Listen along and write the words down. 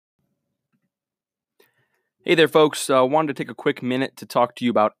Hey there, folks. Wanted to take a quick minute to talk to you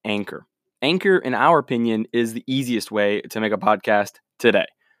about Anchor. Anchor, in our opinion, is the easiest way to make a podcast today.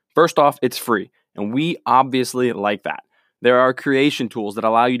 First off, it's free, and we obviously like that. There are creation tools that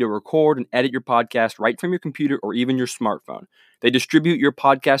allow you to record and edit your podcast right from your computer or even your smartphone. They distribute your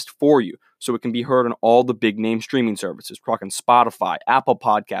podcast for you, so it can be heard on all the big-name streaming services. We're talking Spotify, Apple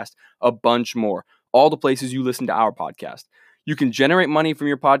Podcast, a bunch more. All the places you listen to our podcast. You can generate money from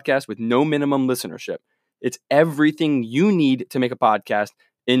your podcast with no minimum listenership. It's everything you need to make a podcast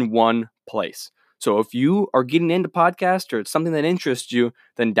in one place. So if you are getting into podcasts or it's something that interests you,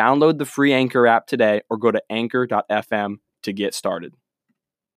 then download the free Anchor app today or go to anchor.fm to get started.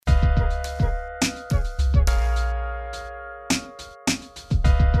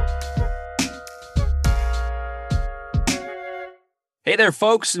 Hey there,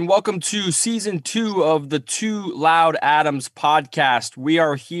 folks, and welcome to Season 2 of the Two Loud Adams podcast. We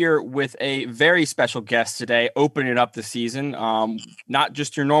are here with a very special guest today, opening up the season. Not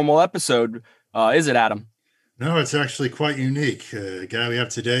just your normal episode, is it, Adam? No, it's actually quite unique. The guy we have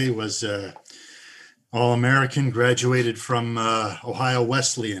today was All-American, graduated from Ohio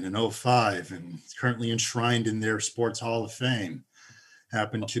Wesleyan in 2005, and currently enshrined in their Sports Hall of Fame.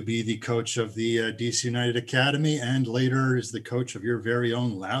 Happened to be the coach of the DC United Academy, and later is the coach of your very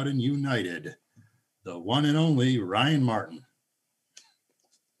own Loudoun United, the one and only Ryan Martin.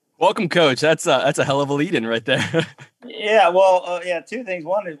 Welcome, Coach. That's a hell of a lead-in right there. Yeah, well, two things.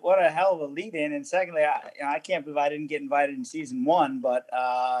 One is what a hell of a lead-in, and secondly, I can't believe I didn't get invited in Season 1, but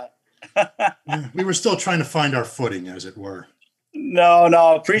Yeah, we were still trying to find our footing, as it were. No,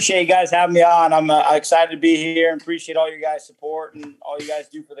 appreciate you guys having me on. I'm excited to be here and appreciate all your guys' support and all you guys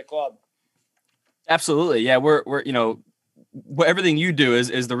do for the club. Absolutely. Yeah, we're everything you do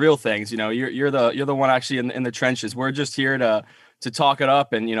is the real things. You're the one actually in the trenches. We're just here to talk it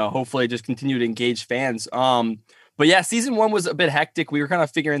up and hopefully just continue to engage fans. But yeah, Season 1 was a bit hectic. We were kind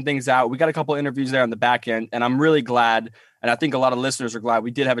of figuring things out. We got a couple of interviews there on the back end, and I'm really glad, and I think a lot of listeners are glad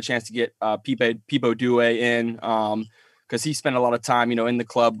we did have a chance to get Pipo Due in. Because he spent a lot of time, in the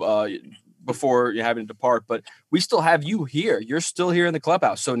club before you having to depart. But we still have you here. You're still here in the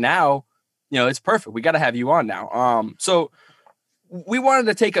clubhouse. So now, it's perfect. We got to have you on now. So we wanted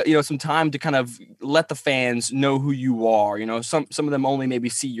to take some time to kind of let the fans know who you are. Some of them only maybe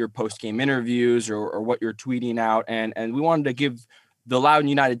see your post-game interviews or what you're tweeting out. And we wanted to give the Loudoun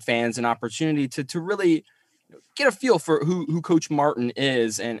United fans an opportunity to really get a feel for who Coach Martin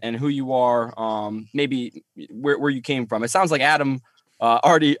is and who you are, maybe where you came from. It sounds like Adam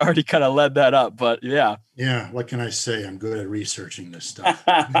already kind of led that up, but yeah. Yeah, what can I say? I'm good at researching this stuff.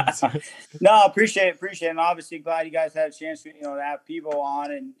 No, appreciate it. And obviously glad you guys had a chance to have people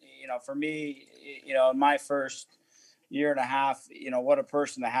on. And, for me, in my first year and a half, what a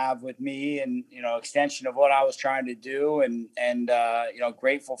person to have with me and, extension of what I was trying to do and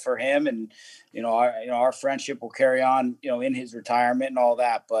grateful for him and, our friendship will carry on, in his retirement and all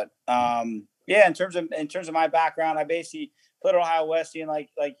that. But, in terms of my background, I basically played at Ohio Wesleyan, like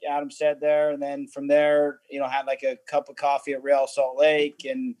Adam said there. And then from there, had like a cup of coffee at Real Salt Lake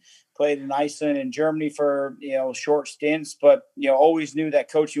and played in Iceland and Germany for, short stints, but, always knew that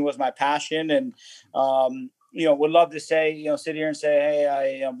coaching was my passion and, would love to say, sit here and say,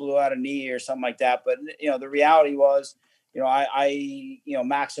 hey, I blew out a knee or something like that. But, the reality was, I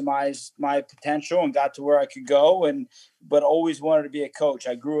maximized my potential and got to where I could go but always wanted to be a coach.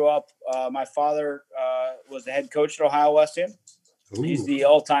 I grew up, my father was the head coach at Ohio Wesleyan. Ooh. He's the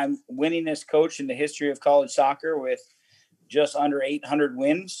all-time winningest coach in the history of college soccer with just under 800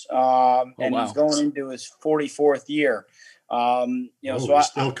 wins. Wow. He's going into his 44th year. He's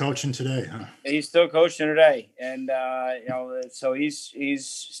still coaching today, huh? He's still coaching today. And, so he's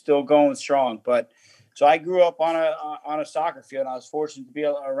still going strong, but so I grew up on a soccer field. And I was fortunate to be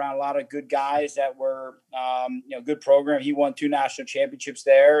around a lot of good guys that were, good program. He won 2 national championships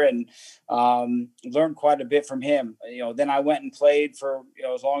there and learned quite a bit from him. Then I went and played for,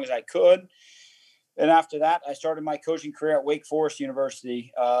 as long as I could. And after that, I started my coaching career at Wake Forest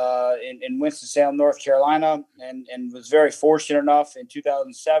University in Winston-Salem, North Carolina, and was very fortunate enough. In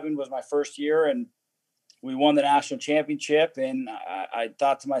 2007 was my first year, and we won the national championship. And I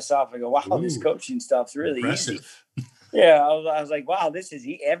thought to myself, I go, wow, This coaching stuff's really impressive. Easy. Yeah, I was like, wow, this is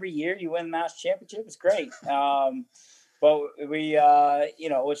every year you win the national championship. It's great. but we,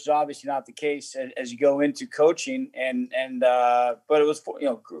 which is obviously not the case as you go into coaching, but it was,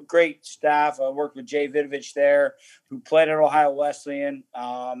 great staff. I worked with Jay Vidovich there, who played at Ohio Wesleyan.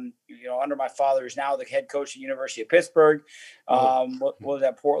 Under my father, is now the head coach at the University of Pittsburgh. Was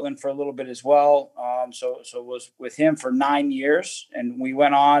at Portland for a little bit as well. So was with him for 9 years, and we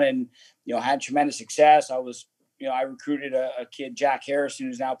went on and had tremendous success. I recruited a kid, Jack Harrison,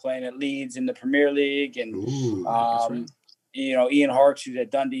 who's now playing at Leeds in the Premier League, and Ian Harks, who's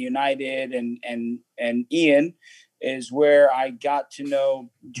at Dundee United, and Ian is where I got to know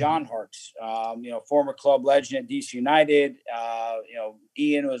John Harks, former club legend at DC United.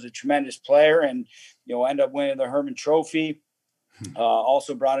 Ian was a tremendous player, and ended up winning the Herman Trophy.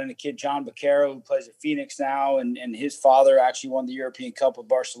 Also brought in a kid, John Baquero, who plays at Phoenix now, and his father actually won the European Cup with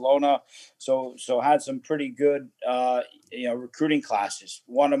Barcelona. So had some pretty good, recruiting classes.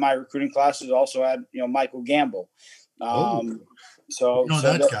 One of my recruiting classes also had, Michael Gamble.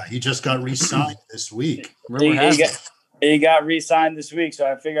 That guy, he just got re-signed this week. He got re-signed this week, so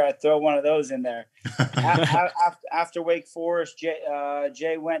I figured I'd throw one of those in there. After Wake Forest,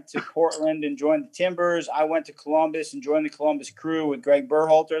 Jay went to Portland and joined the Timbers. I went to Columbus and joined the Columbus Crew with Greg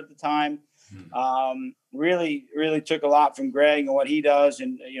Berhalter at the time. Really, really took a lot from Greg and what he does,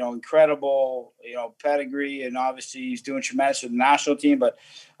 and incredible, pedigree, and obviously he's doing tremendous with the national team. But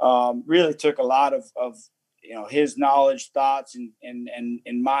really took a lot of his knowledge, thoughts,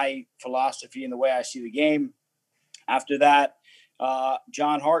 and my philosophy and the way I see the game. After that,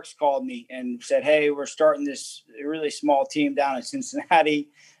 John Harks called me and said, "Hey, we're starting this really small team down in Cincinnati,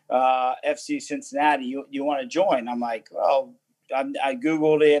 FC Cincinnati. You want to join?" I'm like, "Well," I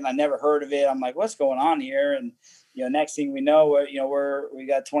Googled it and I never heard of it. I'm like, "What's going on here?" And next thing we know, we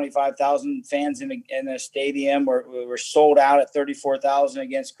got 25,000 fans in a stadium. We're sold out at 34,000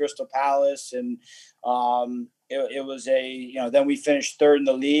 against Crystal Palace, and it was then we finished third in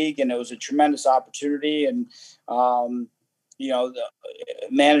the league, and it was a tremendous opportunity. And the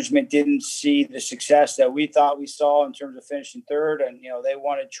management didn't see the success that we thought we saw in terms of finishing third, and they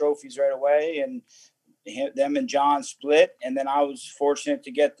wanted trophies right away, and them and John split. And then I was fortunate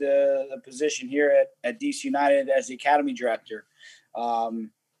to get the position here at DC United as the academy director.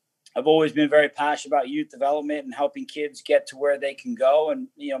 I've always been very passionate about youth development and helping kids get to where they can go. And,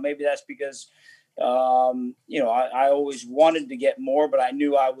 maybe that's because, I always wanted to get more, but I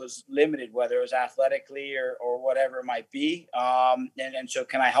knew I was limited, whether it was athletically or whatever it might be. And so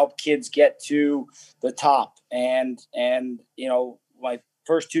can I help kids get to the top? And my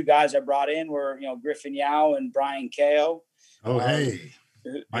first two guys I brought in were, Griffin Yao and Brian Kao. Oh, hey.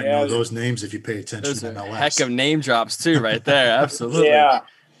 I know those names if you pay attention to MLS. Heck of name drops too, right there. Absolutely. Yeah.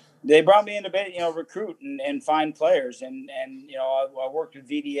 They brought me in to recruit and find players. And I worked with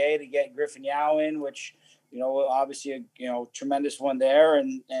VDA to get Griffin Yao in, which, obviously a tremendous one there.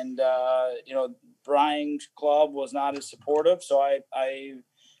 And Brian's club was not as supportive. So I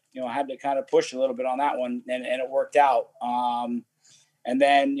had to kind of push a little bit on that one, and it worked out. And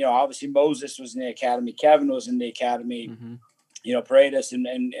then, obviously Moses was in the academy. Kevin was in the academy. Mm-hmm. Paredes and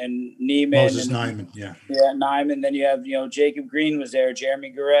Neiman. Moses Neiman, yeah. Yeah, Neiman. Then you have, Jacob Green was there,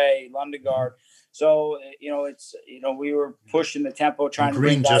 Jeremy Garay, Lundegaard. So, we were pushing the tempo, trying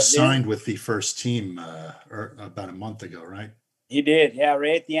Green to bring just signed with the first team about a month ago, right? He did, yeah.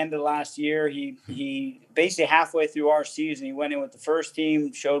 Right at the end of last year, he basically halfway through our season, he went in with the first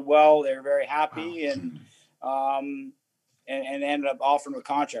team, showed well. They were very happy, and ended up offering him a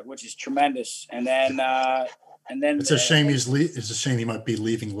contract, which is tremendous. And then it's a shame it's a shame he might be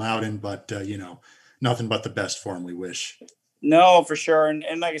leaving Loudoun, but nothing but the best for him. We wish. No, for sure.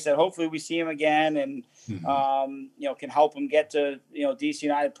 And like I said, hopefully we see him again, and can help him get to DC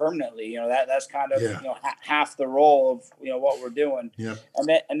United permanently. That's kind of half the role of what we're doing. Yeah.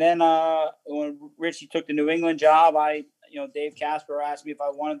 And then when Richie took the New England job, Dave Casper asked me if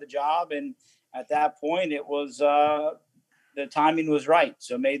I wanted the job, and at that point it was the timing was right,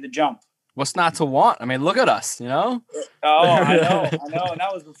 so made the jump. What's not to want? I mean, look at us, Oh, I know. And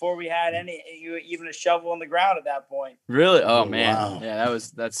that was before we had even a shovel on the ground at that point. Really? Oh man. Wow. Yeah,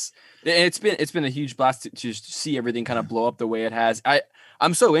 it's been a huge blast to just see everything kind of blow up the way it has.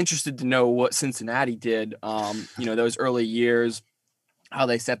 I'm so interested to know what Cincinnati did, those early years, how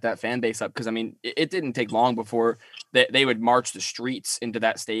they set that fan base up. Cause I mean, it didn't take long before they would march the streets into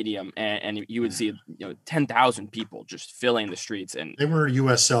that stadium, and you would see 10,000 people just filling the streets. And they were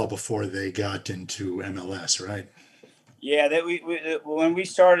USL before they got into MLS, right? Yeah, when we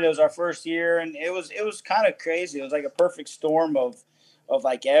started, it was our first year, and it was kind of crazy. It was like a perfect storm of of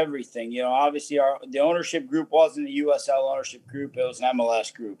like everything. Obviously the ownership group wasn't a USL ownership group. It was an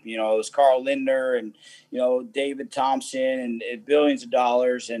MLS group. It was Carl Lindner and, David Thompson and billions of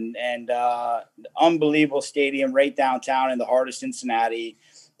dollars and unbelievable stadium right downtown in the heart of Cincinnati.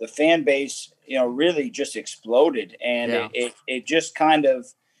 The fan base, really just exploded. And it just kind of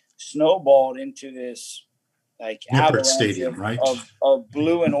snowballed into this like Nippert Stadium, right? Of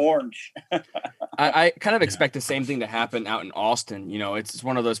blue and orange. I kind of expect the same thing to happen out in Austin. It's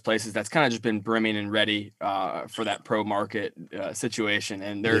one of those places that's kind of just been brimming and ready for that pro market situation,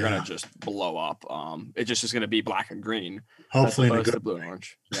 and they're gonna just blow up. It just is gonna be black and green, hopefully as opposed to blue and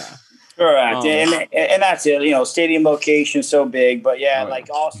orange. Yeah, correct. And that's it. Stadium location so big, but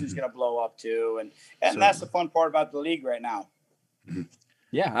Austin's gonna blow up too, and that's the fun part about the league right now. Mm-hmm.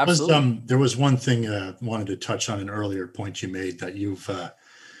 Yeah, absolutely. There was one thing I wanted to touch on, an earlier point you made, that you've,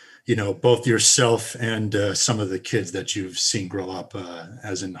 both yourself and some of the kids that you've seen grow up,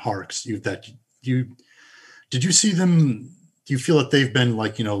 as in Harks, did you see them? Do you feel that they've been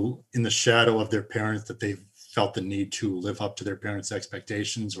in the shadow of their parents, that they've felt the need to live up to their parents'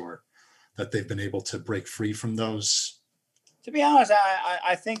 expectations, or that they've been able to break free from those? To be honest,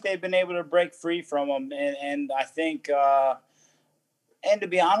 I think they've been able to break free from them, and I think. And to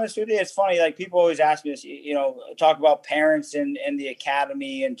be honest with you, it's funny. Like people always ask me this, talk about parents and the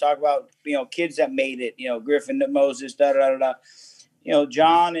academy, and talk about kids that made it. Griffin, Moses,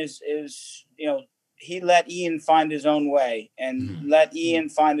 John is he let Ian find his own way and let Ian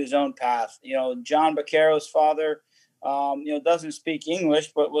find his own path. John Baccaro's father, doesn't speak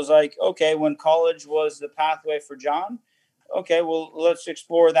English, but was like, okay, when college was the pathway for John. Okay, well, let's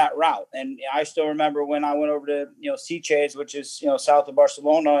explore that route. And I still remember when I went over to, Sitges, which is, south of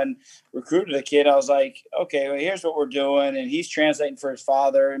Barcelona, and recruited a kid. I was like, okay, well, here's what we're doing. And he's translating for his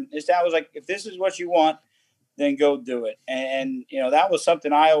father. And his dad was like, if this is what you want, then go do it. And that was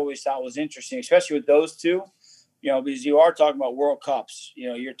something I always thought was interesting, especially with those two, because you are talking about World Cups.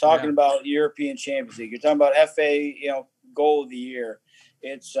 You're talking about European Champions League. You're talking about FA, goal of the year.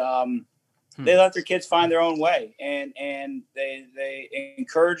 It's they let their kids find their own way, and they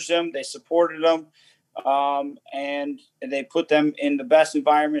encouraged them, they supported them, and they put them in the best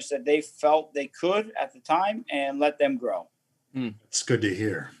environments that they felt they could at the time, and let them grow. It's good to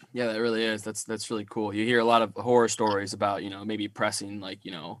hear. Yeah, that really is. That's really cool. You hear a lot of horror stories about, maybe pressing,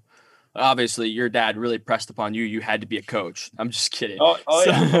 obviously your dad really pressed upon you. You had to be a coach. I'm just kidding.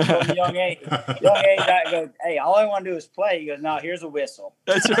 Yeah. Young age, I go, hey, all I want to do is play. He goes, no, here's a whistle.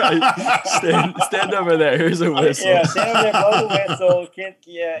 That's right. Stand over there. Here's a whistle. Yeah, stand over there, blow the whistle.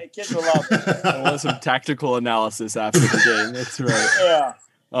 Kids will love it. I want some tactical analysis after the game. That's right. Yeah.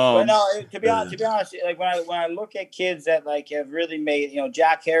 But no, to be honest, like when I look at kids that have really made,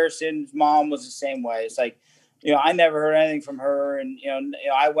 Jack Harrison's mom was the same way. It's like, I never heard anything from her. And,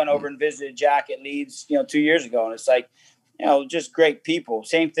 I went over and visited Jack at Leeds, 2 years ago. And it's like, just great people.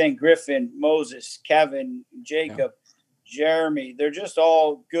 Same thing, Griffin, Moses, Kevin, Jacob, Jeremy. They're just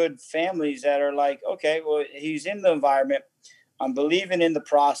all good families that are like, okay, well, he's in the environment. I'm believing in the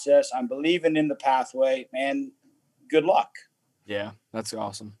process. I'm believing in the pathway, man. Good luck. Yeah, that's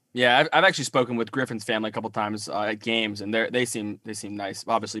awesome. Yeah, I've actually spoken with Griffin's family a couple of times at games, and they seem nice.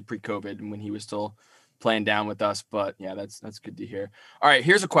 Obviously pre-COVID, and when he was still playing down with us, but yeah, that's good to hear. All right,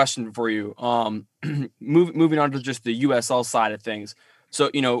 here's a question for you. Moving on to just the USL side of things.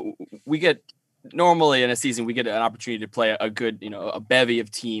 So we get normally in a season we get an opportunity to play a good a bevy of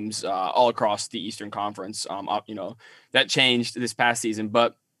teams all across the Eastern Conference. That changed this past season,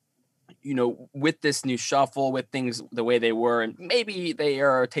 but with this new shuffle, with things the way they were, and maybe they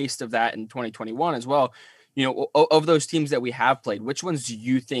are a taste of that in 2021 as well. Of those teams that we have played, which ones do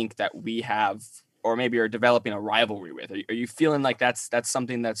you think that we have, or maybe are developing a rivalry with? Are you feeling like that's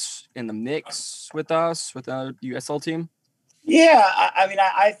something that's in the mix with us, with our USL team? Yeah,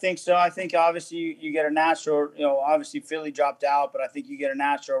 I think so. I think obviously you get a natural, obviously Philly dropped out, but I think you get a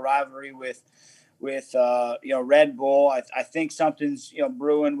natural rivalry with Red Bull. I think something's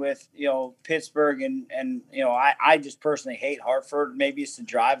brewing with Pittsburgh and I just personally hate Hartford. Maybe it's the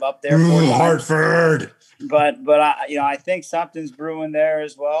drive up there. Hartford. But I think something's brewing there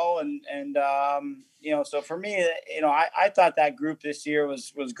as well. And so for me, I thought that group this year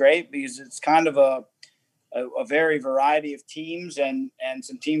was great because it's kind of a very variety of teams and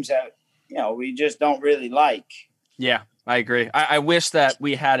some teams that we just don't really like. Yeah, I agree. I wish that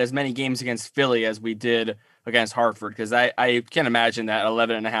we had as many games against Philly as we did against Hartford, because I can't imagine that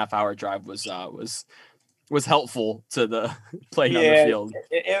 11.5-hour drive was helpful to the playing on the field.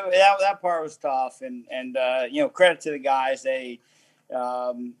 That part was tough, and credit to the guys. They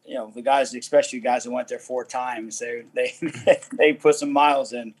The guys, especially guys that went there 4 times, they they put some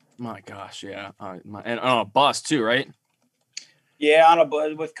miles in. My gosh, yeah, and on a bus too, right? Yeah,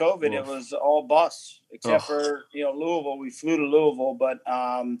 with COVID, Oof. it was all bus except Ugh. for Louisville. We flew to Louisville, but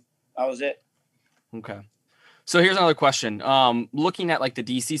that was it. Okay. So here's another question. Looking at like the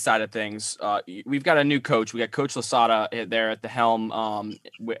DC side of things, we've got a new coach. We got Coach Lasada there at the helm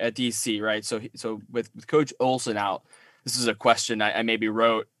at DC, right? So with Coach Olson out, this is a question I maybe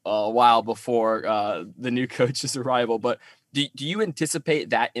wrote a while before the new coach's arrival. But do you anticipate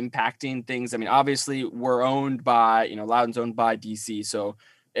that impacting things? I mean, obviously we're owned by Loudoun's owned by DC, so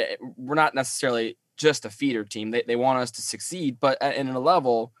we're not necessarily just a feeder team. They want us to succeed, but at a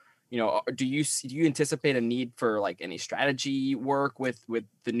level. Do you anticipate a need for like any strategy work with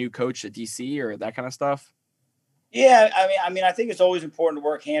the new coach at DC or that kind of stuff? Yeah, I mean, I think it's always important to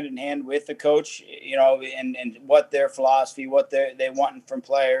work hand in hand with the coach, and what their philosophy, what they want from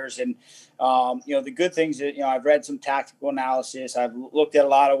players, and the good things that I've read some tactical analysis. I've looked at a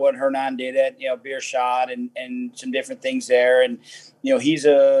lot of what Hernan did at Beershot and some different things there, and he's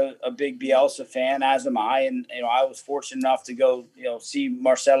a big Bielsa fan, as am I, and I was fortunate enough to go see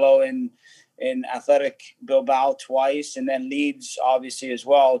Marcelo in Athletic Bilbao twice, and then Leeds obviously as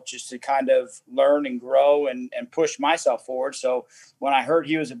well, just to kind of learn and grow and push myself forward. So when I heard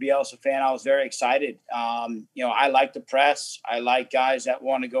he was a Bielsa fan, I was very excited. I like to press. I like guys that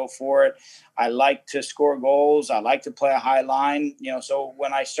want to go for it. I like to score goals. I like to play a high line. So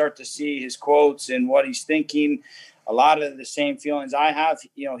when I start to see his quotes and what he's thinking, a lot of the same feelings I have,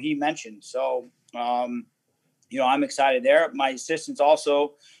 he mentioned. So, I'm excited there. My assistant's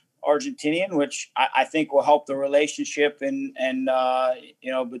also Argentinian, which I think will help the relationship and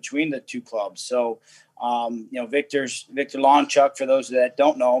between the two clubs. So, Victor Lonchuk, for those that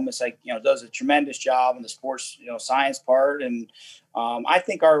don't know him, it's like, does a tremendous job in the sports, science part. And I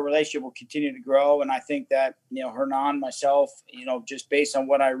think our relationship will continue to grow. And I think that, Hernan, myself, just based on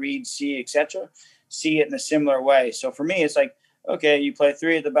what I read, see, etc., see it in a similar way. So for me, it's like, okay, you play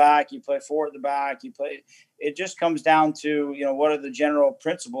 3 at the back, you play 4 at the back, it just comes down to, what are the general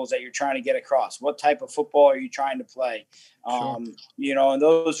principles that you're trying to get across? What type of football are you trying to play? Sure. And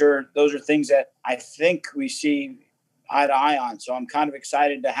those are things that I think we see eye to eye on. So I'm kind of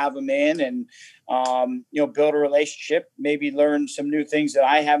excited to have him in and, build a relationship, maybe learn some new things that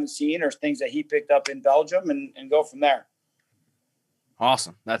I haven't seen or things that he picked up in Belgium and go from there.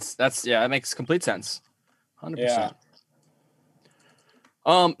 Awesome. That's that makes complete sense. 100%. Yeah.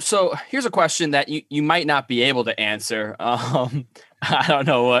 So here's a question that you might not be able to answer. I don't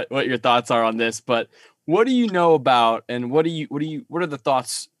know what your thoughts are on this, but what do you know about, and what are the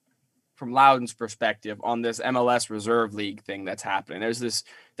thoughts from Loudoun's perspective on this MLS Reserve League thing that's happening? There's this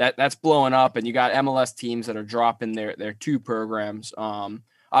that's blowing up, and you got MLS teams that are dropping their 2 programs.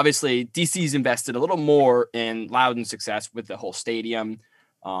 Obviously DC's invested a little more in Loudoun's success with the whole stadium,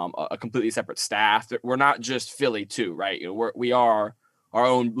 a completely separate staff. We're not just Philly too, right? We are our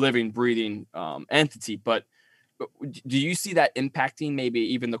own living, breathing entity. But do you see that impacting maybe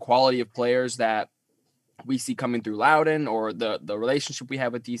even the quality of players that we see coming through Loudoun, or the relationship we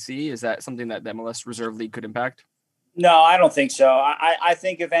have with DC? Is that something that the MLS Reserve League could impact? No, I don't think so. I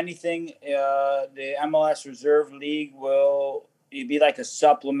think if anything, the MLS Reserve League will be like a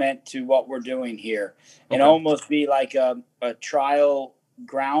supplement to what we're doing here, and almost be like a trial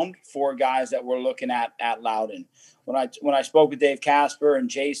ground for guys that we're looking at Loudoun. When I spoke with Dave Casper and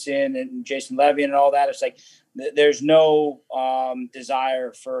Jason Levy and all that, it's like there's no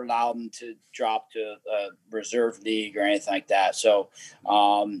desire for Loudoun to drop to a reserve league or anything like that. So,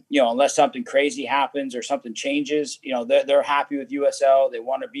 unless something crazy happens or something changes, they're happy with USL. They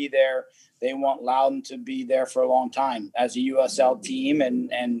want to be there. They want Loudoun to be there for a long time as a USL team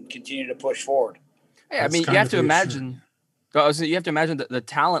and continue to push forward. Yeah, I mean, you have to imagine. You have to imagine that the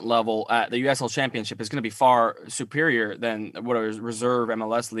talent level at the USL Championship is going to be far superior than what a reserve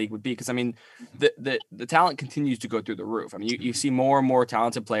MLS league would be. Because I mean, the talent continues to go through the roof. I mean, you see more and more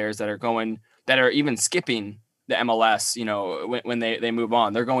talented players that are even skipping the MLS. When they move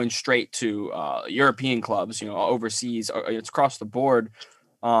on, they're going straight to European clubs. Overseas. It's across the board.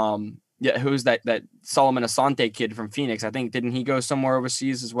 Yeah, who's that Solomon Asante kid from Phoenix? I think didn't he go somewhere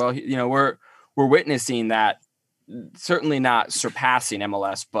overseas as well? We're witnessing that. Certainly not surpassing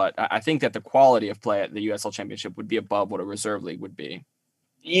MLS, but I think that the quality of play at the USL Championship would be above what a reserve league would be.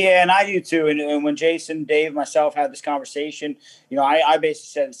 Yeah, and I do too. And when Jason, Dave, myself had this conversation, I basically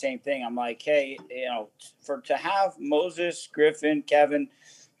said the same thing. I'm like, hey, to have Moses, Griffin, Kevin,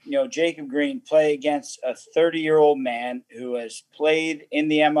 Jacob Green play against a 30-year-old man who has played in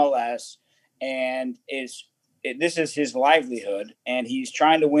the MLS and is this is his livelihood and he's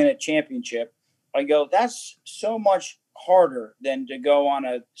trying to win a championship. I go, that's so much harder than to go on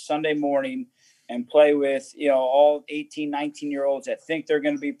a Sunday morning and play with, all 18, 19-year-olds that think they're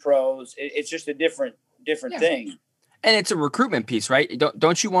going to be pros. It's just a different thing. And it's a recruitment piece, right?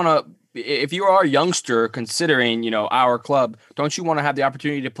 Don't you want to, if you are a youngster considering, our club, don't you want to have the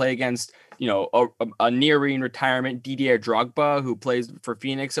opportunity to play against, a nearing retirement Didier Drogba, who plays for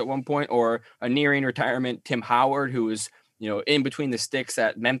Phoenix at one point, or a nearing retirement Tim Howard, who was, in between the sticks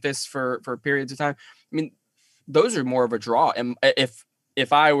at Memphis for periods of time. I mean, those are more of a draw. And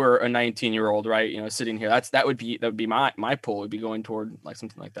if I were a 19-year-old, right, sitting here, that would be my pull would be going toward like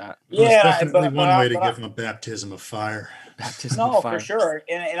something like that. Well, it's definitely one way to give them a baptism of fire. For sure.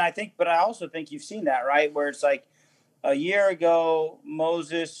 And I think, but I also think you've seen that, right? Where it's like a year ago,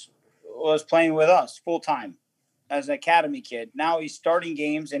 Moses was playing with us full time as an academy kid. Now he's starting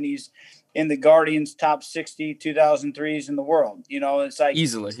games and he's in the Guardians top 60 2003s in the world. It's like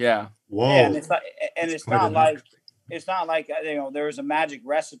easily. Yeah. Whoa. Yeah, and it's not like there was a magic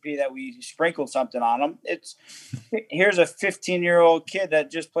recipe that we sprinkled something on them. Here's a 15-year-old kid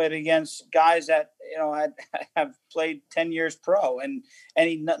that just played against guys that have played 10 years pro, and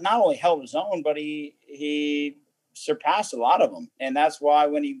he not only held his own, but he surpassed a lot of them. And that's why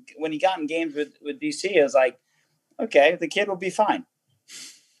when he got in games with DC, I was like, okay, the kid will be fine.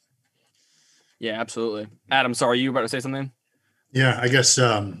 Yeah, absolutely. Adam, sorry, you were about to say something? Yeah, I guess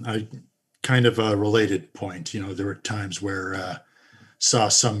I kind of a related point. There were times where saw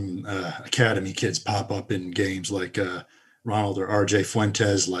some academy kids pop up in games like Ronald or RJ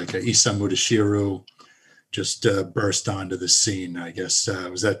Fuentes, like Issa Mudashiru, just burst onto the scene. I guess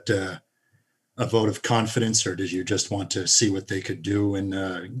was that a vote of confidence, or did you just want to see what they could do in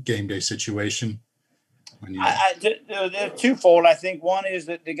a game day situation? They're twofold. I think one is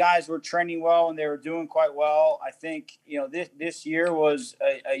that the guys were training well and they were doing quite well. I think, this year was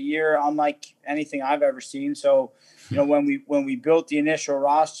a year unlike anything I've ever seen. So, when we built the initial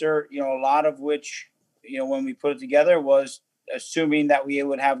roster, a lot of which, when we put it together was assuming that we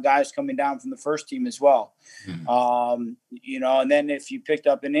would have guys coming down from the first team as well. Mm-hmm. And then if you picked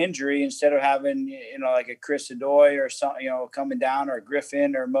up an injury, instead of having, like a Chris Adoy or something, coming down, or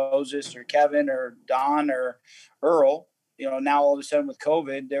Griffin or Moses or Kevin or Don or Earl, now all of a sudden with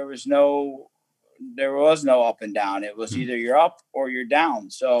COVID, there was no up and down. It was either you're up or you're down.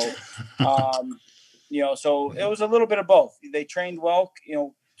 So, so it was a little bit of both. They trained well,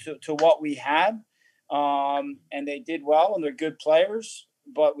 to what we had. And they did well, and they're good players,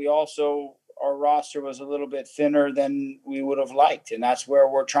 but our roster was a little bit thinner than we would have liked. And that's where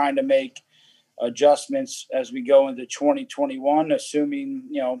we're trying to make adjustments as we go into 2021, assuming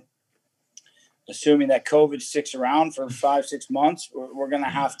that COVID sticks around for 5-6 months, we're going to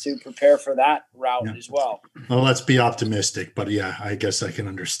have to prepare for that route as well. Well, let's be optimistic, but yeah, I guess I can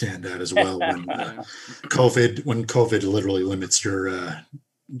understand that as well. When COVID literally limits your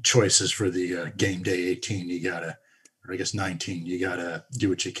choices for the game day 18, you gotta, or I guess 19, you gotta do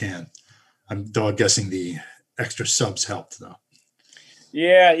what you can. I'm guessing the extra subs helped though.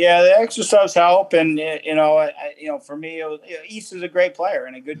 Yeah, the extra subs help, and for me, East is a great player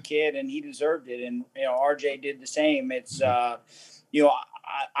and a good kid, and he deserved it, and RJ did the same. It's I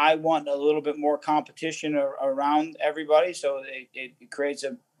want a little bit more competition around everybody, so it creates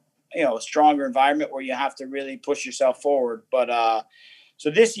a stronger environment where you have to really push yourself forward. But so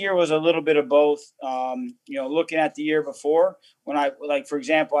this year was a little bit of both. Looking at the year before, when for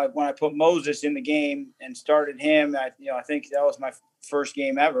example, when I put Moses in the game and started him, I think that was my first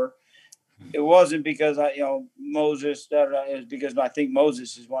game ever. It wasn't because Moses. It was because I think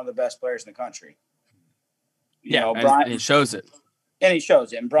Moses is one of the best players in the country. Brian, and he shows it. And he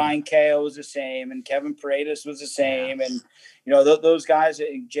shows it. And Brian Cahill was the same, and Kevin Paredes was the same, and those guys,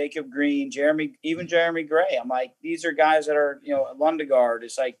 Jacob Green, Jeremy Gray. I'm like, these are guys that are Lundegaard.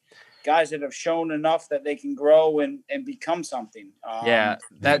 It's like guys that have shown enough that they can grow and become something.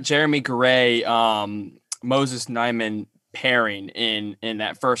 That Jeremy Gray, Moses Nyman pairing in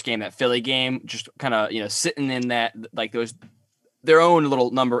that first game, that Philly game, just kind of sitting in that, like, those their own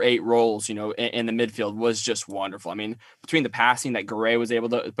little number 8 roles, in the midfield was just wonderful. I mean, between the passing that Garay was able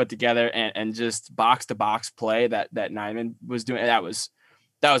to put together and just box to box play that Nyman was doing, that was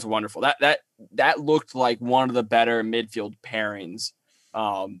wonderful. That looked like one of the better midfield pairings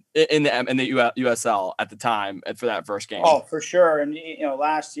in the USL at the time for that first game. Oh, for sure. And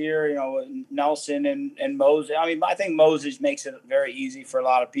last year, Nelson and Moses. I mean, I think Moses makes it very easy for a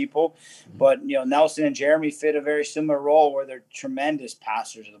lot of people, but Nelson and Jeremy fit a very similar role where they're tremendous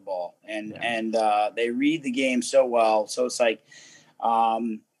passers of the ball, and they read the game so well. So it's like,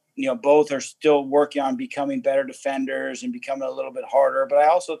 both are still working on becoming better defenders and becoming a little bit harder. But I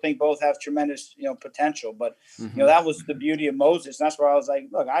also think both have tremendous, potential. But, that was the beauty of Moses. And that's where I was like,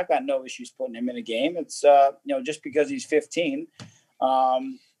 look, I've got no issues putting him in a game. It's, just because he's 15,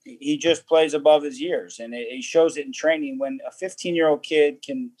 he just plays above his years. And he shows it in training when a 15-year-old kid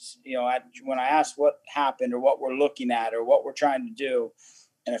can, when I ask what happened or what we're looking at or what we're trying to do,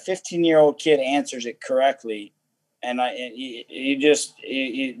 and a 15-year-old kid answers it correctly, and you just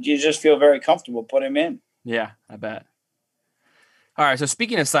feel very comfortable put him in. Yeah, I bet. All right. So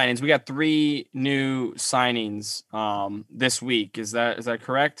speaking of signings, we got 3 new signings this week. Is that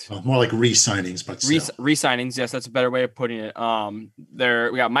correct? Well, more like re-signings, but re-signings. Yes, that's a better way of putting it.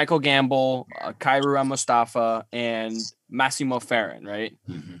 We got Michael Gamble, Kairu Mustafa, and Massimo Ferrin, right?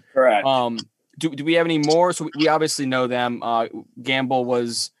 Mm-hmm. Correct. Do we have any more? So we obviously know them. Gamble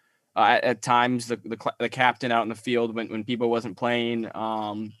was at times the captain out in the field when people wasn't playing.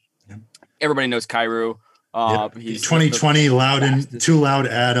 Everybody knows Kairu. He's 2020 Loud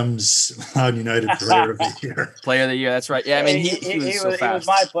Adams Loud United Player of the Year. Player of the Year, that's right. Yeah, I mean he was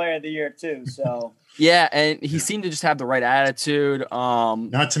my Player of the Year too. So yeah, and he seemed to just have the right attitude.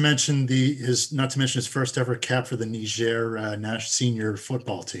 Not to mention his first ever cap for the Niger senior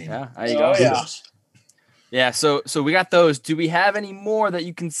football team. Yeah, there you go. Yeah. Yeah, so we got those. Do we have any more that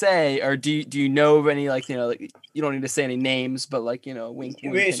you can say, or do you know of any, like, you don't need to say any names, but like, wink.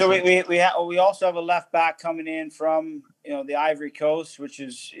 We also have a left back coming in from the Ivory Coast, which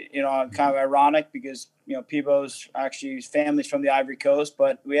is kind of ironic because Peebo's actually his family's from the Ivory Coast,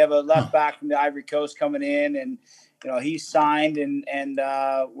 but we have a left back from the Ivory Coast coming in, and he's signed and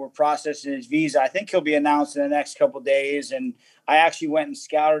we're processing his visa. I think he'll be announced in the next couple of days, and I actually went and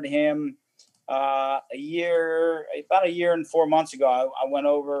scouted him. About a year and 4 months ago, I went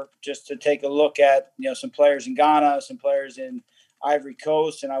over just to take a look at, some players in Ghana, some players in Ivory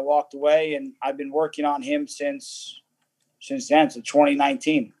Coast, and I walked away, and I've been working on him since then, so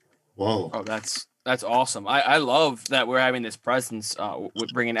 2019. Whoa. Oh, that's awesome. I love that we're having this presence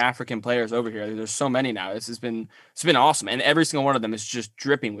with bringing African players over here. There's so many now. It's been awesome. And every single one of them is just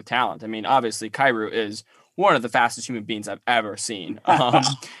dripping with talent. I mean, obviously Kairu is one of the fastest human beings I've ever seen.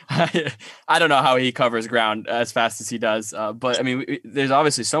 I don't know how he covers ground as fast as he does, but I mean, there's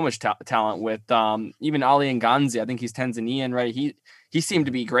obviously so much talent with even Ali Nganzi. I think he's Tanzanian, right? He seemed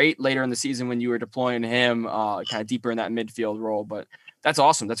to be great later in the season when you were deploying him kind of deeper in that midfield role. But that's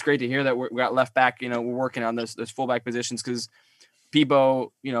awesome. That's great to hear that we got left back. We're working on those fullback positions because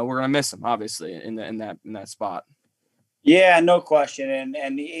Peebo, we're gonna miss him obviously in that spot. Yeah, no question.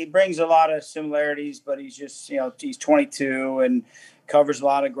 And he brings a lot of similarities, but he's just, he's 22 and covers a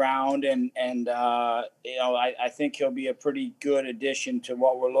lot of ground. And I think he'll be a pretty good addition to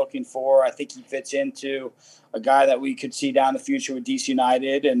what we're looking for. I think he fits into a guy that we could see down the future with DC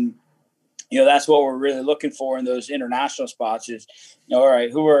United. And, that's what we're really looking for in those international spots is, all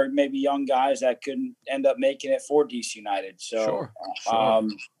right, who are maybe young guys that could end up making it for DC United. So, sure.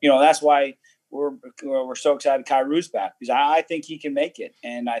 That's why we're so excited Kairu's back because I think he can make it.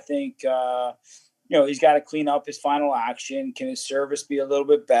 And I think, he's got to clean up his final action. Can his service be a little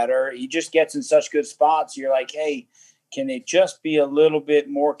bit better? He just gets in such good spots. You're like, hey, can it just be a little bit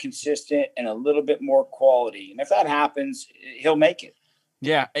more consistent and a little bit more quality? And if that happens, he'll make it.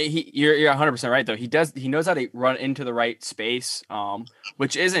 Yeah, you're 100% right though. He knows how to run into the right space,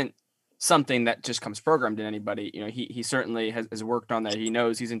 which isn't something that just comes programmed in anybody. He certainly has worked on that. He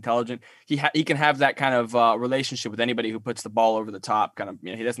knows he's intelligent. He can have that kind of relationship with anybody who puts the ball over the top. Kind of,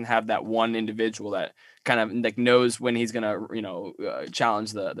 he doesn't have that one individual that kind of like knows when he's gonna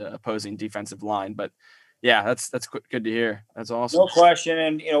challenge the opposing defensive line. But yeah, that's good to hear. That's awesome. No question,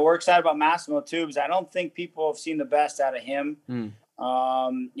 and we're excited about Massimo too because I don't think people have seen the best out of him.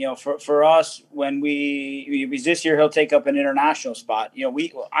 For us, when we this year, he'll take up an international spot.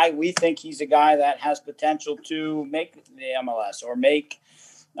 We think he's a guy that has potential to make the MLS or make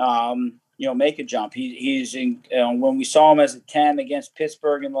a jump. He's in, when we saw him as a 10 against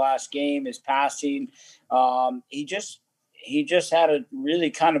Pittsburgh in the last game, his passing, he just had a really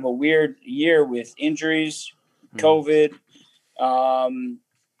kind of a weird year with injuries, COVID,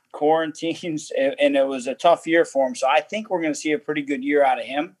 quarantines, and it was a tough year for him. So I think we're going to see a pretty good year out of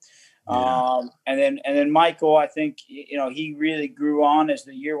him. Yeah. And then Michael, I think, he really grew on as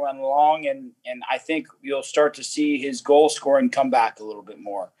the year went along, and I think you'll start to see his goal scoring come back a little bit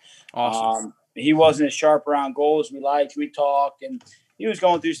more. Awesome. He wasn't as sharp around goals we liked. We talked, and he was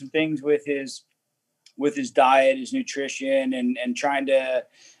going through some things with his diet, his nutrition, and trying to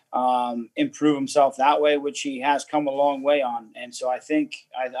improve himself that way, which he has come a long way on. And so I think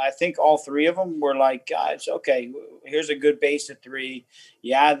all three of them were like, guys, okay, here's a good base of three.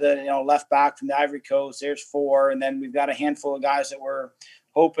 Yeah, the left back from the Ivory Coast, there's four, and then we've got a handful of guys that we're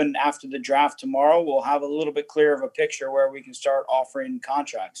hoping after the draft tomorrow we'll have a little bit clearer of a picture where we can start offering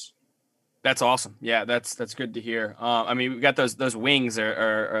contracts. That's awesome. Yeah, that's good to hear. I mean, we've got those wings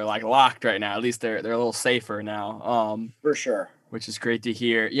are like locked right now. At least they're a little safer now. For sure. Which is great to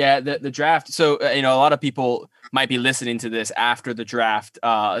hear. Yeah, the draft. So, a lot of people might be listening to this after the draft.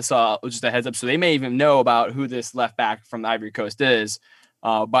 So just a heads up. So they may even know about who this left back from the Ivory Coast is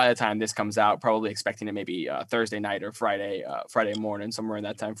by the time this comes out, probably expecting it maybe Thursday night or Friday morning, somewhere in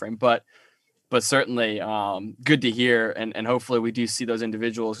that time frame. But certainly good to hear. And hopefully we do see those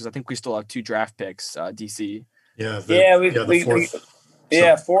individuals, because I think we still have 2 draft picks, DC. The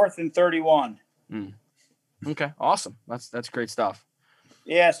fourth. Fourth and 31. Okay, awesome. That's great stuff.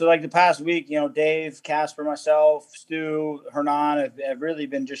 Yeah, so like the past week, Dave, Casper, myself, Stu, Hernan have really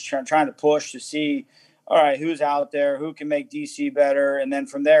been just trying to push to see, all right, who's out there, who can make DC better. And then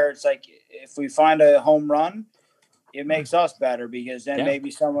from there, it's like if we find a home run, it makes us better, because then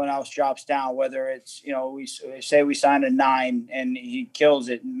maybe someone else drops down, whether it's, we say we sign a 9 and he kills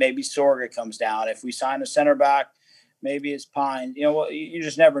it, maybe Sorga comes down. If we sign a center back, maybe it's Pine. You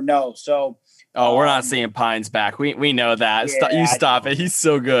just never know. So, we're not seeing Pines back. We know that. Yeah, you stop it. He's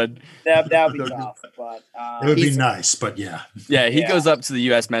so good. That would be tough, but it would be nice. But he goes up to the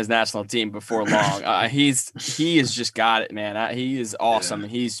U.S. men's national team before long. He has just got it, man. He is awesome. Yeah.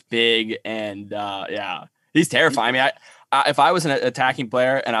 He's big and he's terrifying. I mean, if I was an attacking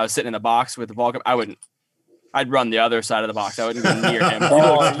player and I was sitting in the box with the ball, I'd run the other side of the box. I wouldn't go near him.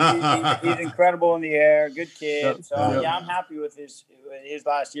 He's incredible in the air. Good kid. So I'm happy with his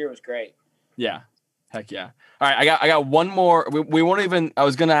last year was great. Yeah. Heck yeah. All right. I got one more. We won't even, I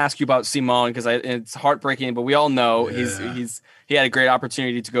was going to ask you about Simon, because it's heartbreaking, but we all know he had a great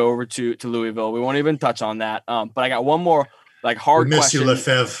opportunity to go over to Louisville. We won't even touch on that. But I got one more hard question. We miss you,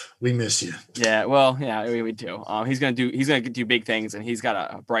 Lefebvre. We miss you. Yeah. Well, yeah, we do. He's going to do big things, and he's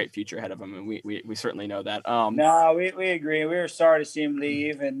got a bright future ahead of him. And we certainly know that. No, we agree. We were sorry to see him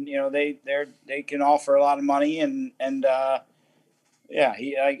leave, and, they can offer a lot of money and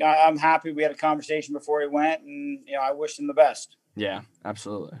I'm happy we had a conversation before he went, and I wish him the best. Yeah,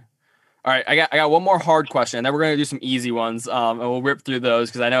 absolutely. All right, I got one more hard question, and then we're gonna do some easy ones, and we'll rip through those,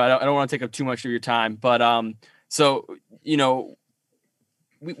 because I know I don't want to take up too much of your time. But so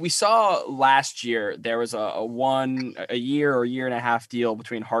we saw last year there was a year or year and a half deal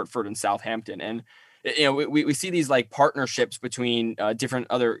between Hartford and Southampton, and we see these partnerships between different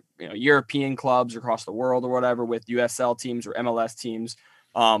other European clubs across the world or whatever, with USL teams or MLS teams.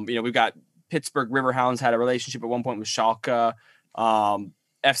 We've got Pittsburgh Riverhounds had a relationship at one point with Schalke.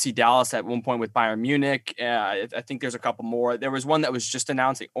 FC Dallas at one point with Bayern Munich. I think there's a couple more. There was one that was just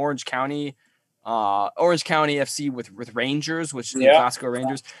announcing Orange County FC with Rangers, which is the Glasgow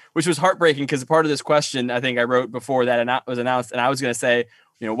Rangers, which was heartbreaking, because part of this question I think I wrote before that was announced, and I was going to say,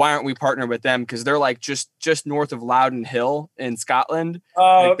 why aren't we partnered with them? Because they're just north of Loudon Hill in Scotland.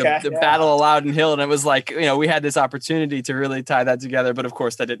 Oh, okay. The Battle of Loudon Hill. And it was we had this opportunity to really tie that together, but of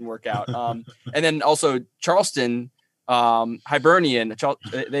course that didn't work out. And then also Charleston, Hibernian,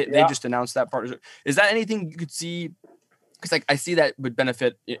 they just announced that partnership. Is that anything you could see? Because I see that would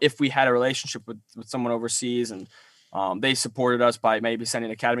benefit if we had a relationship with someone overseas, and they supported us by maybe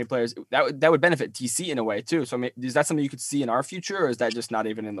sending academy players. That would benefit DC in a way too. So is that something you could see in our future, or is that just not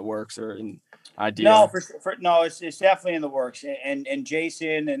even in the works or in idea? No, no, it's definitely in the works. And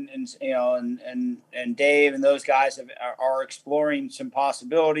Jason and Dave and those guys are exploring some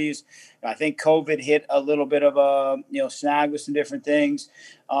possibilities. I think COVID hit a little bit of a snag with some different things.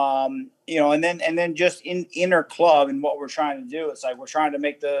 And then just in inner club and what we're trying to do, it's we're trying to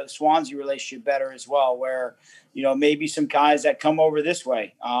make the Swansea relationship better as well, where maybe some guys that come over this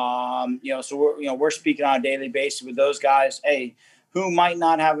way. So we're speaking on a daily basis with those guys. Hey, who might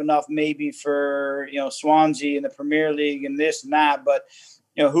not have enough maybe for Swansea in the Premier League and this and that, but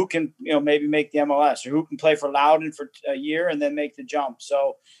who can maybe make the MLS, or who can play for Loudon for a year and then make the jump.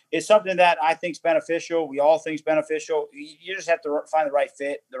 So it's something that I think is beneficial. We all think is beneficial. You just have to find the right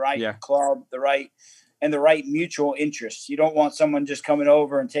fit, the right club, the right mutual interest. You don't want someone just coming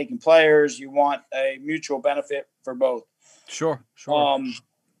over and taking players. You want a mutual benefit for both. Sure.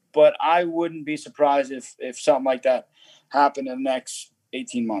 But I wouldn't be surprised if something like that happened in the next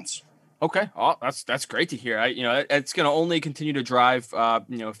 18 months. Okay. Oh, that's great to hear. It's going to only continue to drive,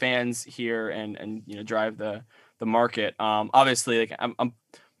 fans here and drive the market. Obviously, I'm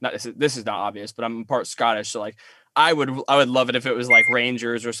not, this is not obvious, but I'm part Scottish. So I would love it if it was like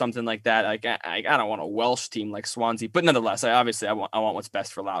Rangers or something like that. Like I don't want a Welsh team like Swansea, but nonetheless, I want what's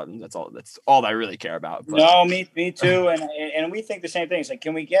best for Loudoun. That's all I really care about. But. No, me too. And we think the same thing. It's like,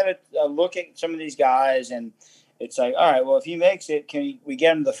 can we get a look at some of these guys? And it's like, all right, well, if he makes it, can we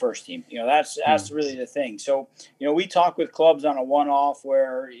get him to the first team? That's really the thing. So, we talk with clubs on a one-off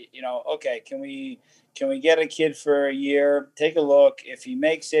where, okay, can we get a kid for a year, take a look. If he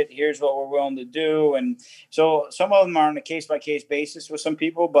makes it, here's what we're willing to do. And so some of them are on a case-by-case basis with some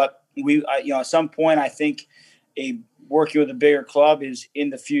people, but at some point, I think working with a bigger club is in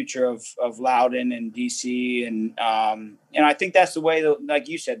the future of Loudoun and DC. And I think that's the way, like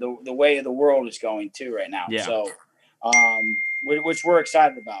you said, the way of the world is going too right now. Yeah. So, which we're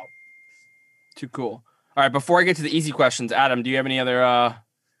excited about. Too cool. All right. Before I get to the easy questions, Adam, do you have any other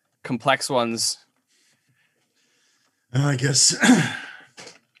complex ones? I guess,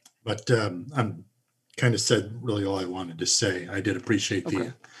 but I'm kind of said really all I wanted to say. I did appreciate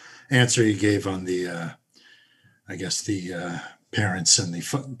the answer you gave on the, I guess the parents and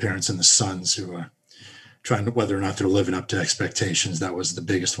the sons who are trying to, whether or not they're living up to expectations. That was the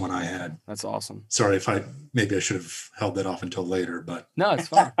biggest one I had. That's awesome. Sorry if maybe I should have held that off until later, but no, it's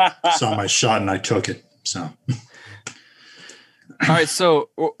fine. Saw my shot and I took it. So. All right. So,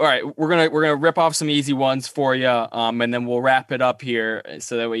 all right, we're going to rip off some easy ones for you. And then we'll wrap it up here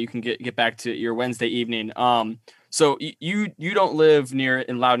so that way you can get back to your Wednesday evening. So you don't live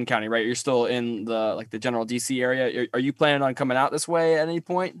in Loudoun County, right? You're still in the general DC area. Are you planning on coming out this way at any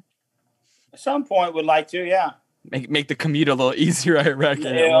point? At some point, would like to, yeah. Make the commute a little easier, I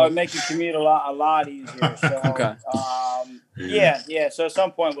reckon. Yeah, make the commute a lot easier. So, okay. Yeah. So at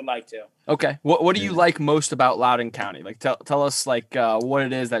some point, would like to. Okay. What do you like most about Loudoun County? Like, tell us what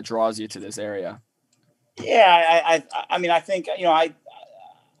it is that draws you to this area. Yeah, I mean, I think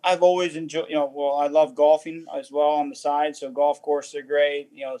I've always enjoyed. I love golfing as well on the side. So golf courses are great.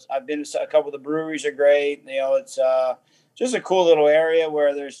 I've been to a couple of the breweries are great. It's just a cool little area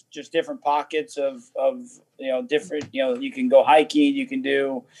where there's just different pockets of different. You can go hiking. You can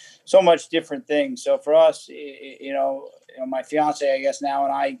do so much different things. So for us, my fiance, I guess now,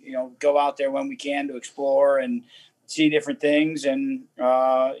 and I, go out there when we can to explore and see different things, and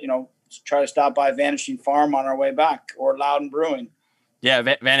try to stop by Vanishing Farm on our way back, or Loudoun Brewing. Yeah,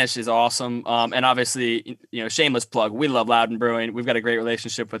 Vanish is awesome. And obviously, shameless plug. We love Loudoun Brewing. We've got a great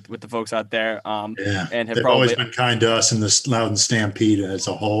relationship with the folks out there. And they've always been kind to us in this Loudoun Stampede as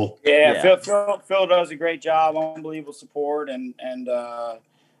a whole. Yeah. Phil does a great job. Unbelievable support and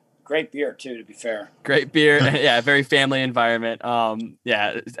great beer too, to be fair. Great beer. Yeah. Very family environment.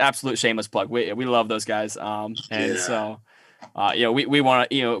 It's absolute shameless plug. We love those guys. So, we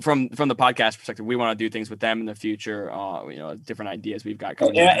want to, from the podcast perspective, we want to do things with them in the future. Different ideas we've got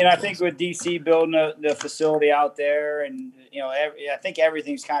coming. And I think with DC building the facility out there, and I think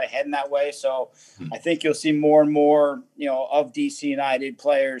everything's kind of heading that way. So I think you'll see more and more, of DC United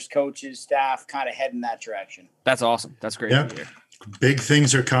players, coaches, staff, kind of heading that direction. That's awesome. That's great. Yeah. Big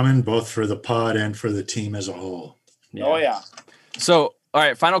things are coming, both for the pod and for the team as a whole. Yeah. Oh yeah. So. All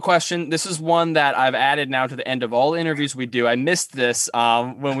right, final question. This is one that I've added now to the end of all the interviews we do. I missed this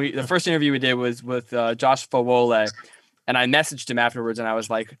when the first interview we did was with Josh Fawole, and I messaged him afterwards, and I was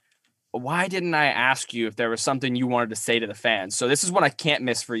like, why didn't I ask you if there was something you wanted to say to the fans? So this is one I can't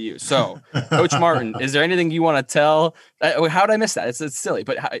miss for you. So, Coach Martin, is there anything you want to tell? How did I miss that? It's silly,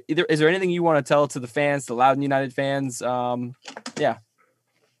 but is there anything you want to tell to the fans, the Loudoun United fans?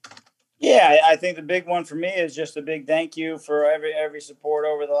 Yeah, I think the big one for me is just a big thank you for every support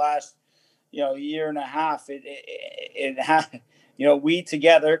over the last, year and a half. We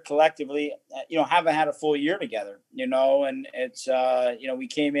together collectively, haven't had a full year together, and it's, we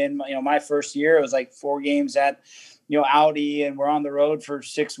came in, my first year, it was like 4 games at, Audi, and we're on the road for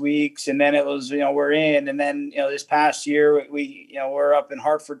 6 weeks. And then it was, we're in, and then, this past year we're up in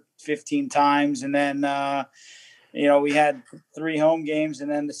Hartford 15 times. And then, we had 3 home games,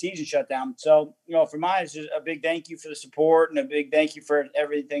 and then the season shut down. So, for mine, it's just a big thank you for the support and a big thank you for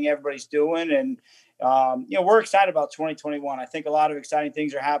everything everybody's doing. And, we're excited about 2021. I think a lot of exciting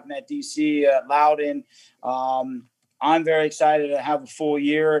things are happening at DC, at Loudoun. I'm very excited to have a full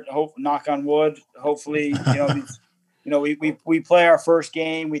year. Knock on wood. Hopefully, we play our first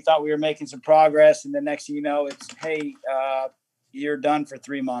game. We thought we were making some progress, and the next thing you know, it's, hey, you're done for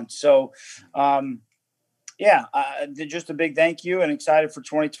 3 months. So, just a big thank you, and excited for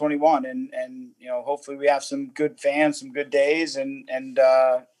 2021. And hopefully we have some good fans, some good days. And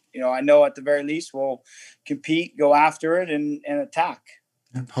I know at the very least we'll compete, go after it, and attack.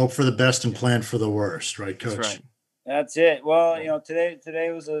 Hope for the best and plan for the worst. Right, Coach? That's right. That's it. Well,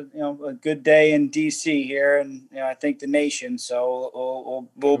 today was a good day in DC here, and I think the nation. So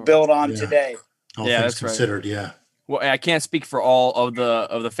we'll build on today. All things considered, yeah. Well, I can't speak for all of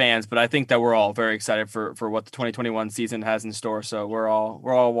the fans, but I think that we're all very excited for what the 2021 season has in store. So we're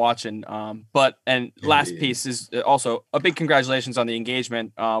all watching. Last piece is also a big congratulations on the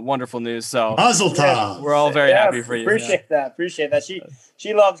engagement. Wonderful news. So Mazel tov. We're all very happy for you. Appreciate that.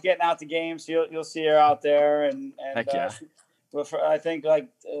 She loves getting out to games. You'll see her out there, and heck yeah. I think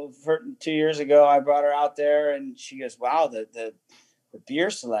for 2 years ago, I brought her out there, and she goes, "Wow, the beer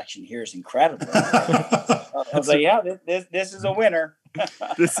selection here is incredible." I was like, "Yeah, this is a winner."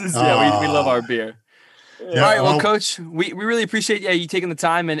 This is we love our beer. Yeah. All right, well, Coach, we really appreciate you taking the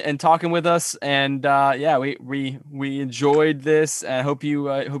time and talking with us, and we enjoyed this. I hope you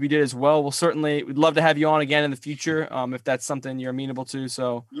did as well. We'd love to have you on again in the future if that's something you're amenable to.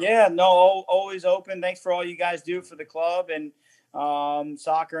 So always open. Thanks for all you guys do for the club and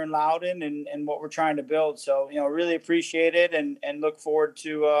soccer in Loudon and what we're trying to build. So really appreciate it and look forward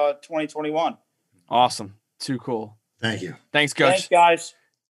to 2021. Awesome, too cool. Thank you. Thanks, Coach. Thanks, guys.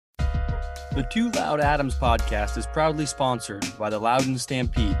 The Two Loud Adams podcast is proudly sponsored by the Loudon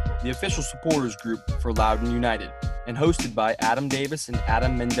Stampede, the official supporters group for Loudon United, and hosted by Adam Davis and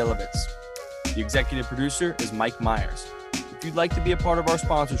Adam Mendelowitz. The executive producer is Mike Myers. If you'd like to be a part of our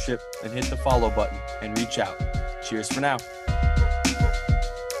sponsorship, then hit the follow button and reach out. Cheers for now.